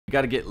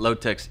Got to get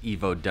Lowtek's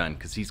Evo done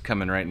because he's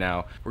coming right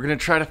now. We're gonna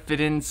try to fit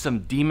in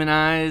some demon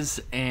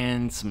eyes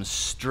and some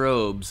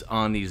strobes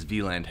on these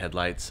Vland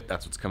headlights.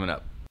 That's what's coming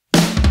up.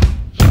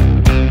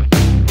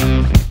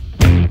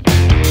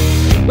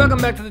 Welcome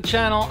back to the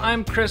channel.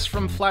 I'm Chris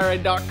from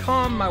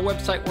FlyRyde.com, my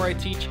website where I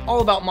teach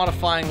all about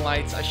modifying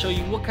lights. I show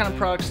you what kind of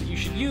products that you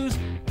should use,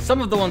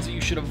 some of the ones that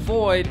you should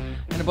avoid,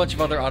 and a bunch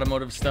of other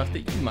automotive stuff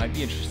that you might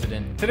be interested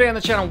in. Today on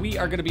the channel, we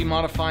are going to be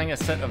modifying a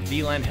set of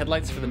Vland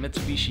headlights for the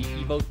Mitsubishi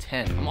Evo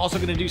 10. I'm also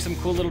going to do some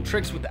cool little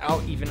tricks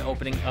without even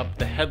opening up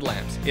the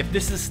headlamps. If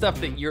this is stuff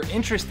that you're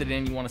interested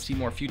in, you want to see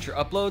more future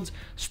uploads,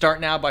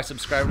 start now by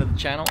subscribing to the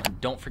channel,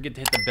 and don't forget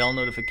to hit the bell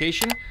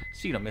notification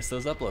so you don't miss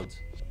those uploads.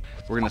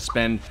 We're gonna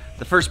spend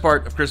the first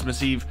part of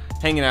Christmas Eve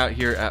hanging out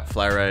here at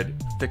FlyRyde,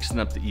 fixing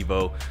up the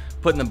Evo,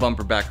 putting the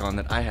bumper back on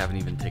that I haven't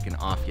even taken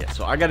off yet.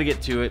 So I gotta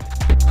get to it.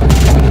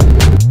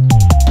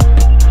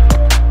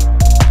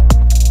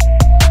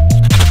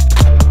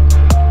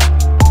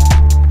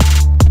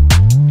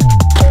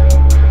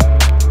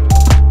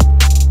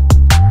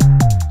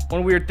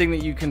 One weird thing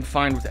that you can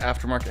find with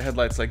aftermarket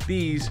headlights like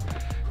these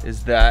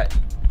is that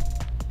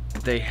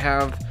they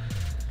have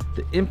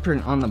the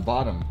imprint on the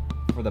bottom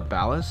for the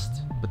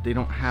ballast, but they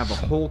don't have a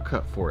hole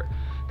cut for it.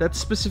 That's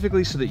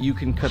specifically so that you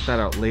can cut that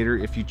out later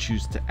if you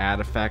choose to add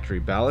a factory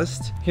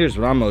ballast. Here's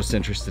what I'm most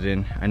interested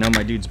in. I know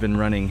my dude's been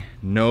running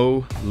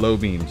no low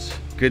beams.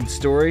 Good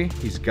story,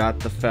 he's got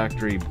the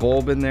factory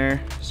bulb in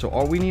there. So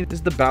all we need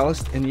is the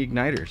ballast and the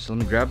igniter. So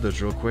let me grab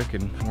those real quick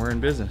and we're in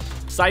business.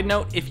 Side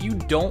note, if you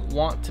don't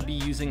want to be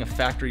using a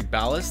factory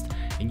ballast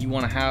and you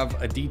want to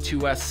have a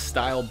D2S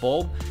style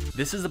bulb,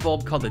 this is a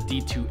bulb called the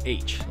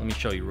D2H. Let me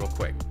show you real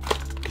quick.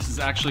 This is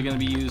actually going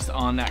to be used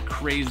on that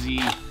crazy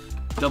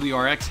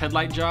WRX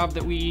headlight job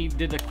that we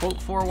did a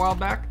quote for a while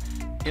back.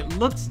 It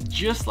looks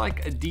just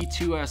like a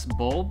D2S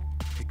bulb,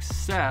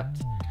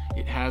 except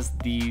it has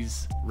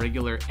these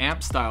regular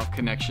amp style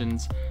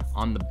connections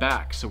on the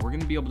back. So we're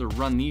going to be able to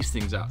run these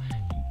things out.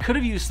 Could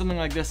have used something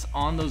like this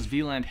on those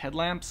Vland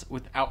headlamps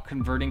without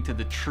converting to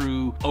the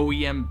true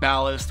OEM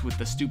ballast with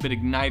the stupid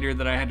igniter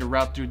that I had to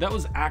route through. That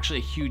was actually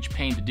a huge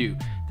pain to do.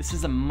 This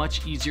is a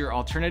much easier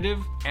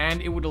alternative,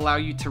 and it would allow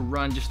you to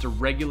run just a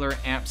regular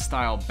amp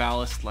style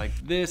ballast like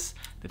this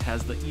that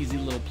has the easy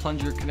little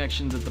plunger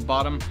connections at the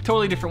bottom.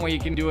 Totally different way you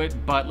can do it,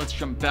 but let's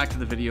jump back to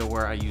the video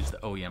where I use the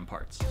OEM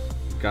parts.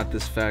 Got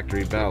this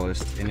factory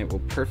ballast and it will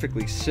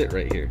perfectly sit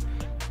right here,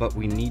 but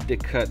we need to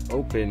cut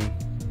open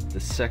the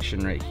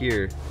section right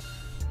here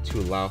to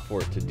allow for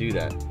it to do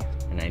that.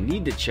 And I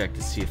need to check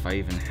to see if I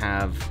even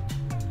have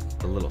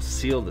the little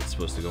seal that's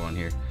supposed to go on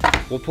here.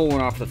 We'll pull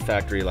one off the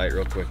factory light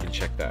real quick and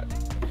check that.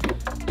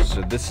 So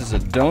this is a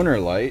donor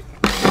light.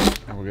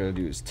 And what we're gonna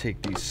do is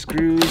take these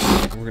screws,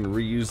 and we're gonna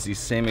reuse these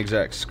same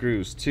exact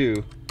screws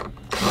too,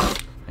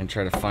 and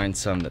try to find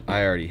some that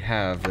I already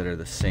have that are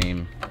the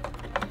same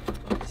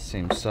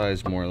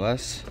size more or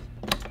less.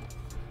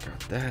 Got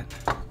that.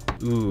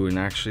 Ooh, and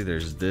actually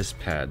there's this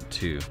pad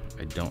too.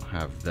 I don't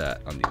have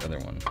that on the other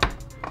one.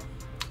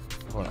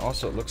 Oh, and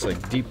also it looks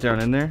like deep down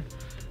in there,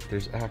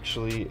 there's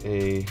actually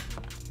it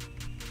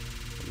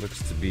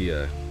looks to be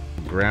a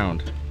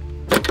ground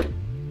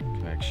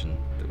connection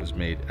that was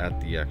made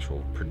at the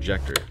actual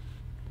projector.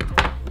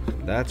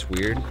 That's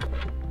weird.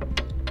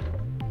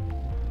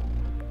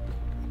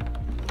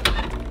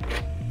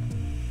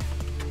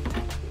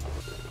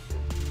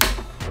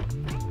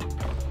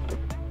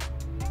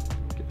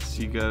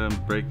 You gotta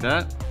break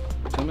that,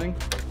 something.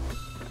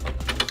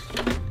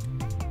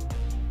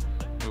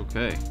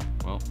 Okay,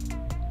 well,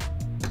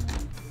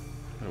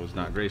 that was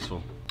not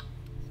graceful.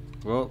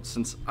 Well,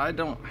 since I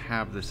don't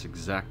have this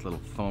exact little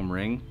foam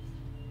ring,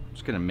 I'm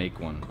just gonna make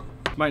one.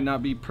 Might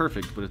not be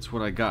perfect, but it's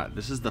what I got.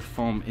 This is the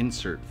foam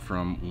insert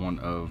from one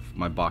of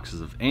my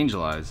boxes of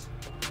Angel Eyes.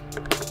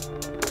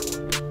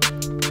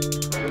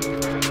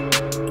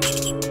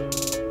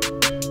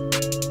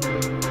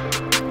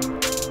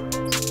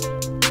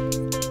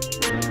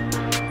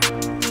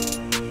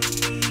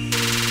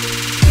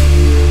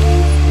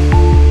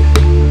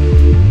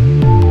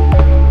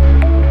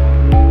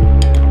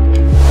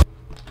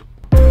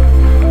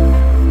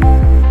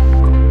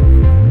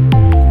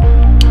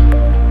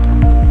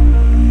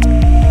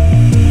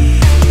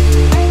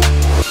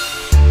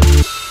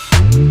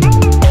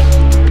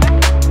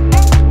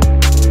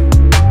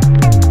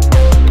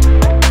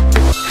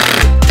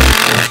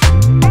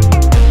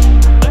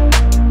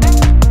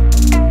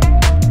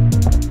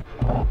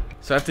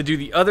 So I have to do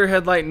the other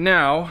headlight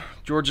now.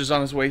 George is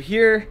on his way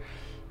here.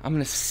 I'm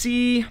gonna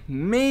see,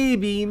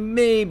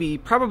 maybe,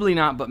 probably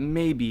not, but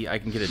maybe I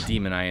can get a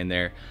demon eye in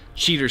there,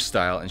 cheater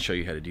style, and show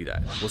you how to do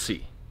that. We'll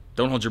see.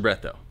 Don't hold your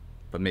breath though,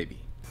 but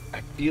maybe.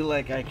 I feel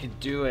like I could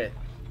do it.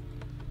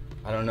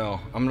 I don't know.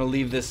 I'm gonna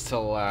leave this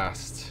till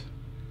last.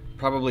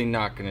 Probably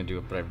not gonna do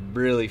it, but I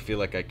really feel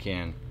like I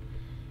can.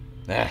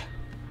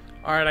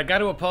 All right, I got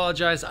to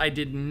apologize. I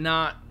did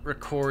not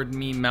record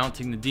me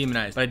mounting the demon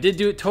eyes, but I did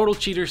do it total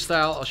cheater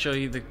style. I'll show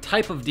you the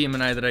type of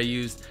demon eye that I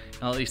used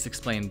I'll at least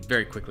explain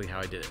very quickly how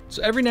I did it.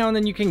 So every now and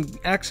then you can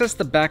access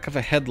the back of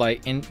a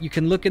headlight and you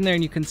can look in there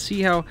and you can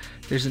see how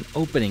there's an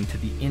opening to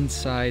the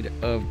inside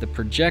of the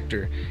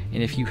projector.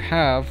 And if you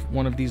have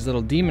one of these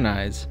little demon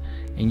eyes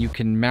and you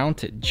can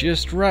mount it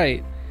just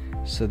right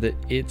so that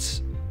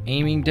it's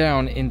aiming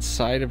down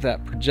inside of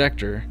that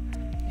projector,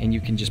 and you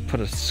can just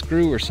put a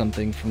screw or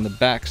something from the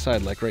back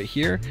side, like right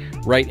here,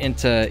 right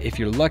into, if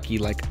you're lucky,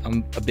 like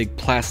a big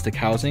plastic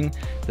housing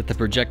that the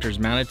projector's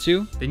mounted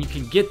to, then you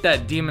can get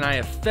that demon eye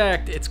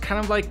effect. It's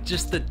kind of like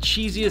just the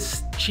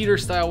cheesiest cheater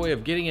style way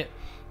of getting it,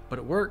 but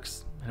it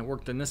works. And it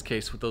worked in this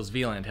case with those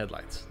Vland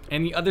headlights.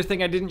 And the other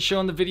thing I didn't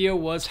show in the video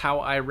was how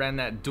I ran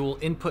that dual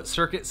input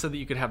circuit so that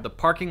you could have the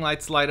parking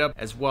lights light up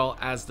as well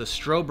as the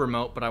strobe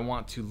remote, but I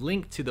want to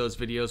link to those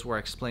videos where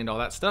I explained all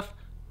that stuff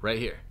right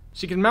here.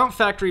 So you can mount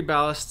factory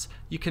ballasts,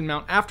 you can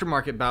mount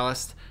aftermarket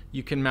ballast,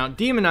 you can mount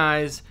demon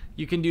eyes,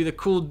 you can do the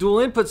cool dual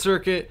input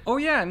circuit. Oh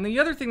yeah, and the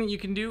other thing that you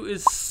can do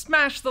is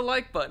smash the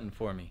like button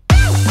for me.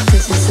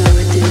 This is how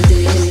we do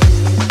this.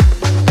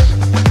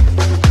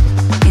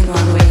 In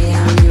one way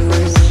I'm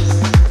yours.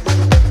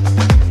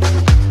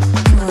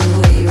 In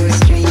one way we're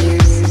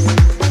strangers.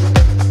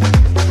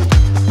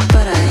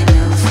 But I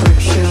know for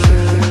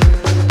sure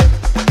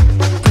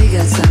we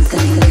got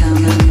something in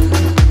common.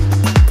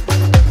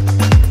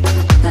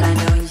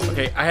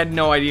 I had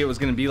no idea it was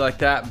gonna be like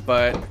that,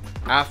 but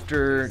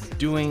after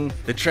doing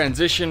the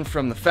transition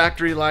from the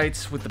factory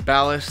lights with the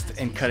ballast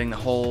and cutting the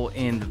hole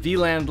in the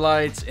Vland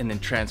lights and then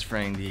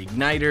transferring the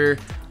igniter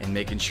and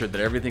making sure that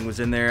everything was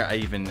in there, I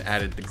even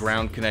added the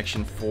ground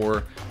connection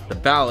for the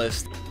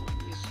ballast.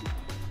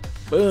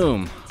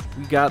 Boom,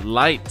 we got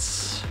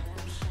lights.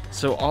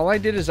 So all I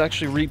did is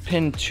actually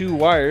repin 2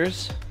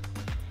 wires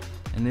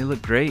and they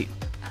look great.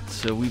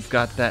 So we've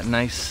got that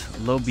nice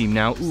low beam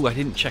now. Ooh, I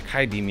didn't check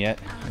high beam yet.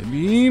 High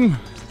beam.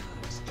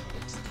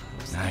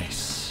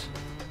 Nice.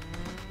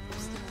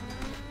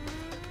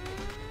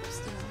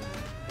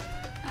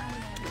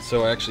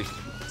 So I actually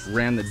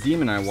ran the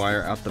demon eye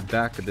wire out the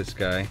back of this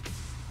guy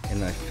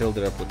and I filled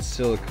it up with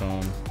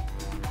silicone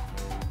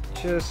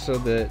just so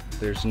that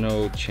there's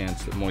no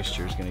chance that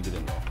moisture is going to get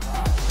in there.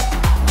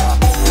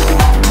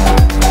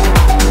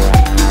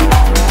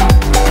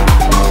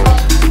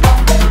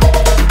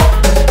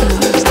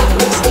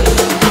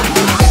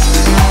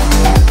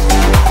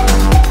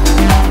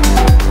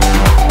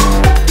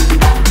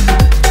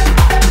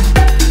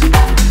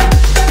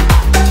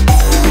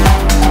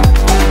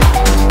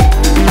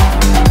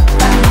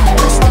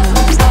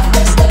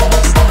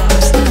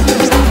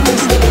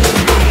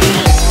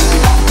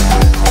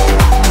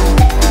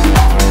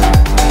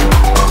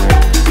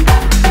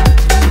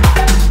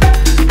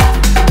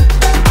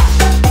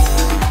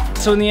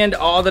 So in the end,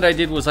 all that I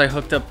did was I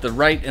hooked up the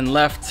right and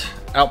left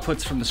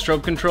outputs from the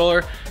strobe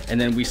controller, and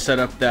then we set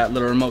up that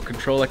little remote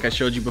control like I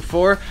showed you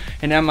before.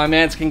 And now my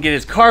man's can get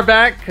his car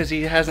back because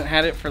he hasn't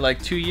had it for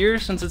like 2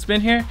 years since it's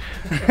been here.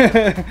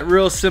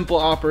 Real simple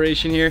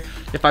operation here.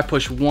 If I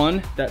push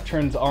 1, that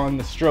turns on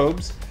the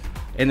strobes.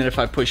 And then if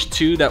I push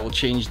 2, that will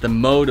change the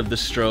mode of the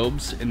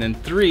strobes. And then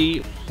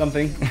 3,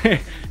 something,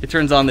 it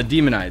turns on the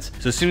demon eyes.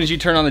 So as soon as you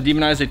turn on the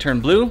demon eyes, they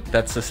turn blue.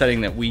 That's the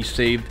setting that we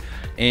saved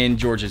in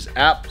George's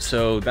app.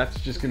 So that's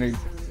just gonna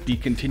be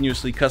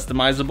continuously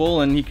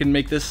customizable and he can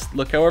make this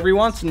look however he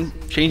wants and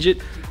change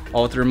it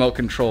all with the remote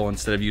control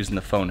instead of using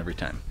the phone every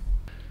time.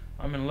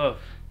 I'm in love.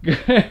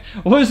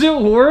 Was it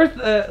worth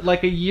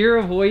like a year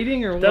of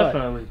waiting or what?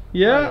 Definitely.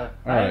 Yeah?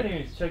 I haven't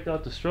even checked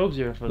out the strobes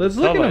here. Let's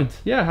look at them.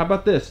 Yeah, how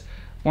about this?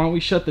 Why don't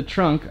we shut the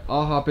trunk,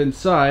 I'll hop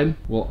inside,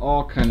 we'll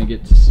all kind of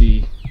get to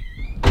see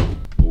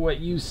what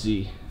you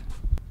see.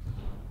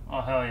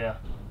 Oh, hell yeah.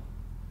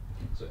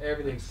 So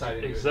everything's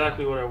sighted.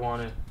 Exactly what I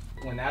wanted.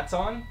 When that's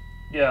on,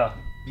 yeah,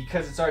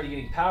 because it's already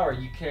getting power,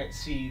 you can't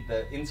see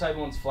the inside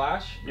ones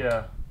flash.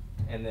 Yeah.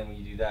 And then when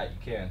you do that, you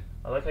can.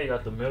 I like how you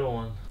got the middle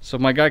one. So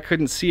my guy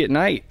couldn't see at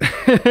night.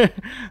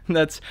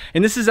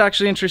 And this is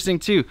actually interesting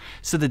too.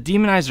 So the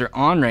demon eyes are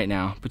on right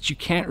now, but you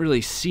can't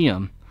really see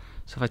them.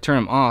 So if I turn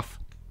them off,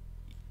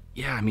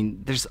 yeah, I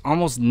mean, there's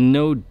almost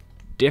no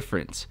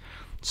difference.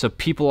 So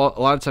people,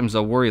 a lot of times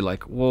they'll worry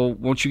like, well,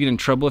 won't you get in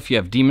trouble if you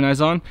have demon eyes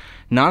on?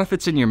 Not if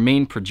it's in your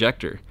main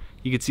projector.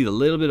 You can see the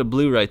little bit of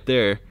blue right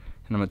there, and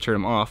I'm gonna turn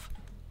them off.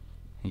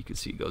 And you can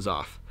see it goes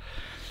off.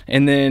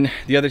 And then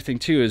the other thing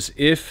too is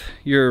if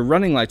your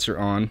running lights are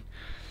on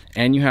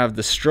and you have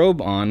the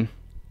strobe on,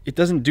 it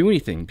doesn't do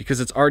anything because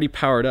it's already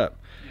powered up.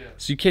 Yeah.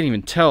 So you can't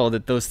even tell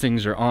that those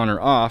things are on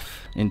or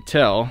off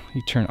until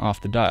you turn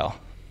off the dial.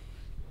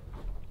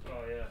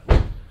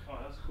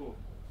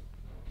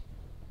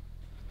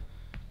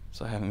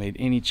 So I haven't made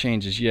any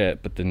changes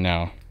yet, but then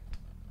now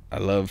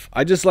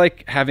I just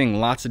like having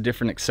lots of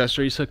different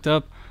accessories hooked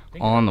up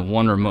on the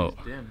one remote.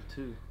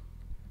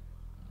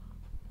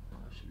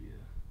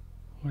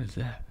 What is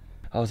that?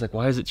 I was like,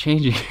 why is it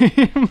changing?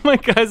 My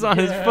guy's on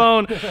his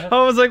phone.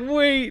 I was like,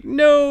 wait,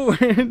 no,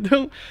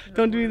 don't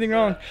do anything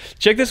wrong.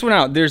 Check this one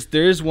out.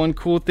 There's one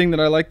cool thing that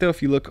I like though.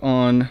 If you look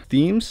on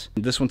themes,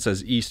 this one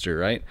says Easter,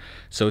 right?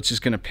 So it's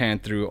just gonna pan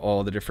through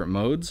all the different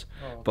modes.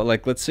 But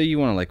like, let's say you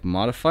wanna like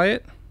modify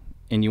it.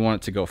 and you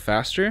want it to go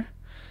faster,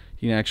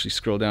 you can actually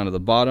scroll down to the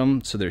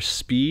bottom. So there's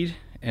speed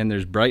and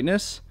there's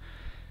brightness,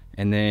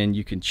 and then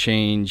you can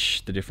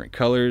change the different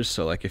colors.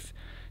 So like if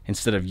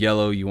instead of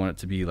yellow you want it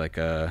to be like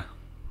a,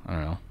 I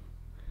don't know,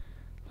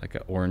 like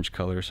an orange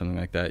color or something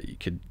like that, you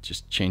could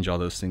just change all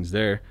those things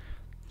there,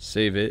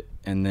 save it,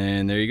 and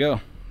then there you go.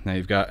 Now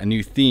you've got a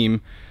new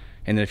theme.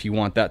 And then if you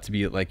want that to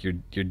be like your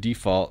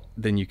default,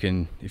 then you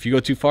can, if you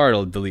go too far,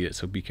 it'll delete it,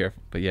 so be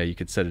careful. But yeah, you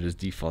could set it as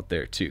default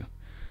there too.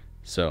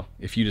 So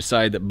if you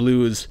decide that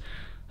blue is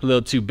a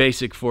little too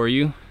basic for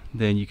you,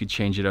 then you could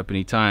change it up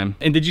anytime.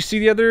 And did you see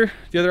the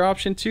other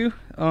option too?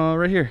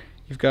 Right here,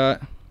 you've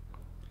got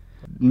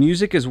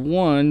music is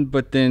one,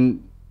 but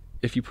then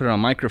if you put it on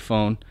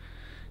microphone,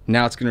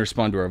 now it's gonna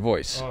respond to our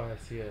voice. Oh, I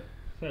see it.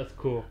 That's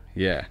cool.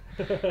 Yeah.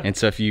 And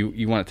so if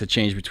you want it to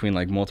change between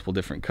like multiple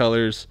different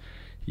colors,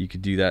 you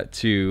could do that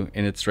too.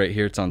 And it's right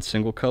here, it's on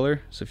single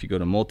color. So if you go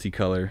to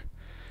multicolor,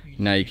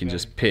 now you can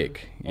just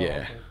pick. Yeah.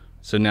 Okay.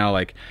 So now,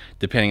 like,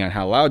 depending on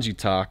how loud you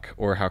talk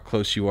or how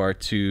close you are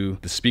to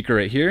the speaker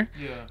right here,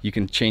 you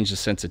can change the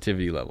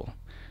sensitivity level.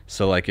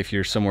 So like if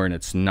you're somewhere and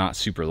it's not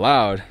super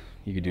loud,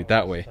 you could do it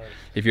that way.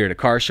 If you're at a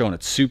car show and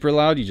it's super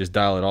loud, you just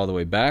dial it all the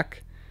way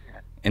back,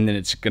 and then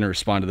it's going to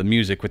respond to the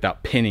music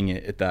without pinning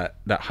it at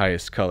that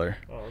highest color.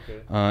 Oh,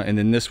 okay. And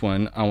then this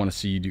one, I want to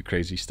see you do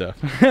crazy stuff.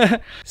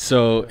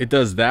 So it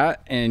does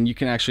that, and you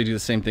can actually do the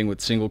same thing with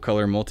single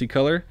color,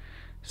 multicolor.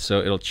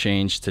 So it'll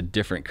change to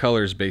different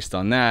colors based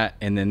on that.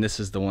 And then this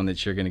is the one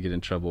that you're going to get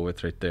in trouble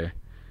with right there.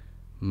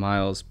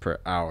 Miles per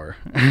hour.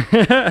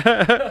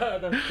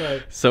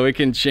 So it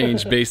can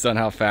change based on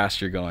how fast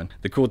you're going.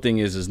 The cool thing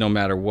is no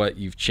matter what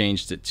you've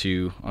changed it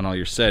to on all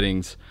your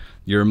settings,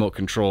 your remote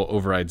control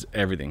overrides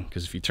everything,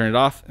 because if you turn it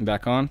off and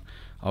back on,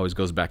 always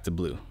goes back to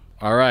blue.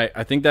 All right,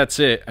 I think that's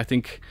it. I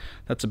think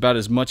that's about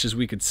as much as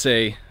we could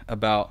say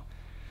about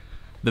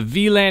the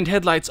Vland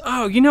headlights.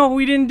 Oh, you know what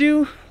we didn't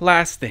do?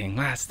 Last thing.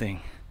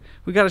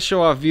 We got to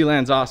show off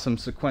Vland's awesome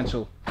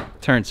sequential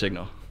turn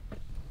signal.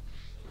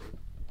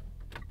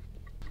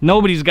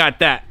 Nobody's got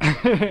that.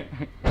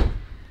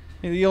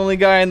 You're the only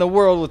guy in the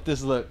world with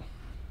this look.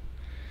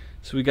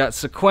 So we got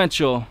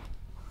sequential,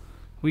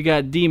 we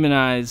got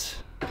demonize,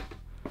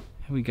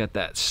 and we got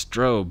that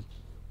strobe.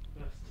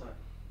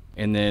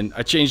 And then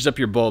I changed up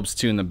your bulbs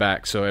too in the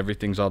back, so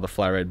everything's all the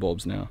FlyRyde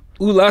bulbs now.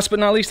 Ooh, last but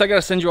not least, I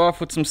gotta send you off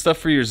with some stuff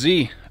for your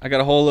Z. I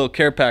got a whole little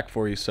care pack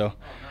for you, so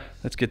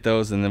let's get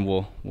those and then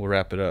we'll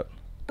wrap it up.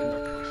 All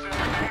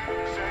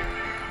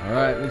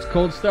right, let's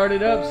cold start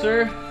it up,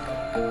 sir.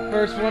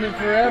 First one in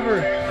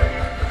forever.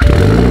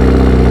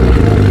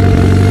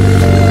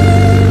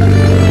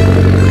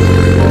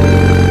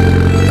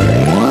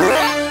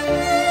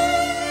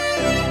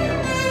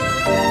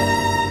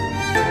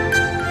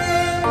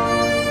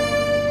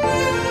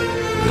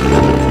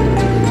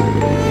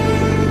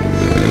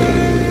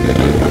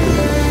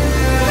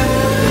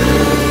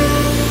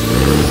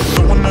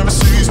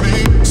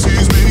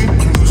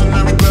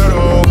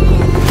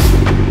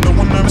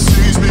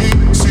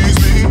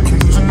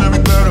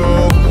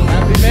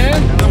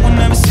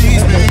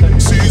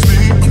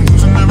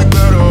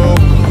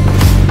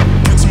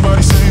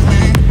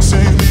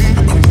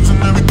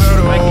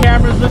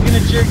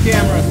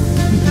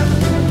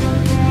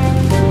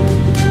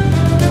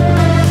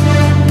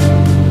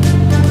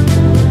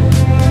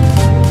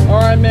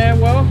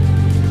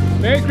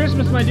 Merry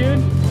Christmas, my dude.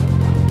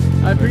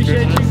 I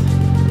appreciate you.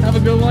 Have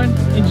a good one.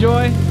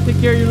 Enjoy. Take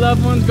care of your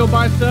loved ones. Go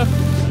buy stuff.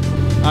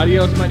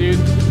 Adios, my dude.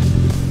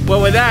 Well,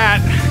 with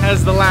that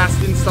as the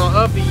last install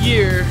of the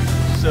year,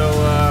 so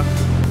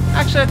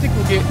actually I think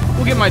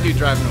we'll get my dude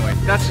driving away.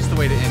 That's just the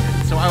way to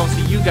end it. So I will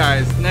see you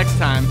guys next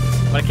time,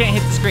 but I can't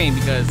hit the screen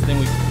because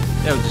then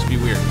that would just be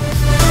weird.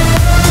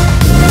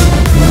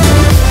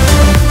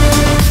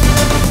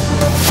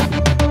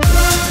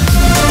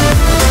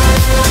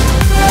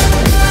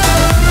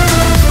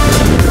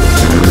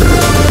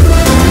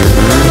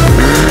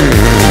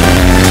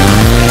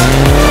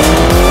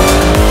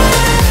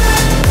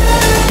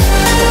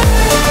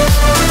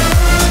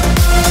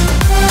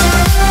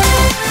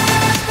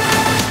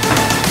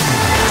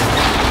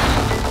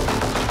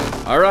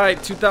 All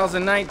right,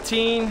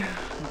 2019,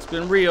 it's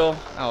been real.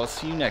 I'll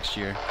see you next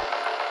year.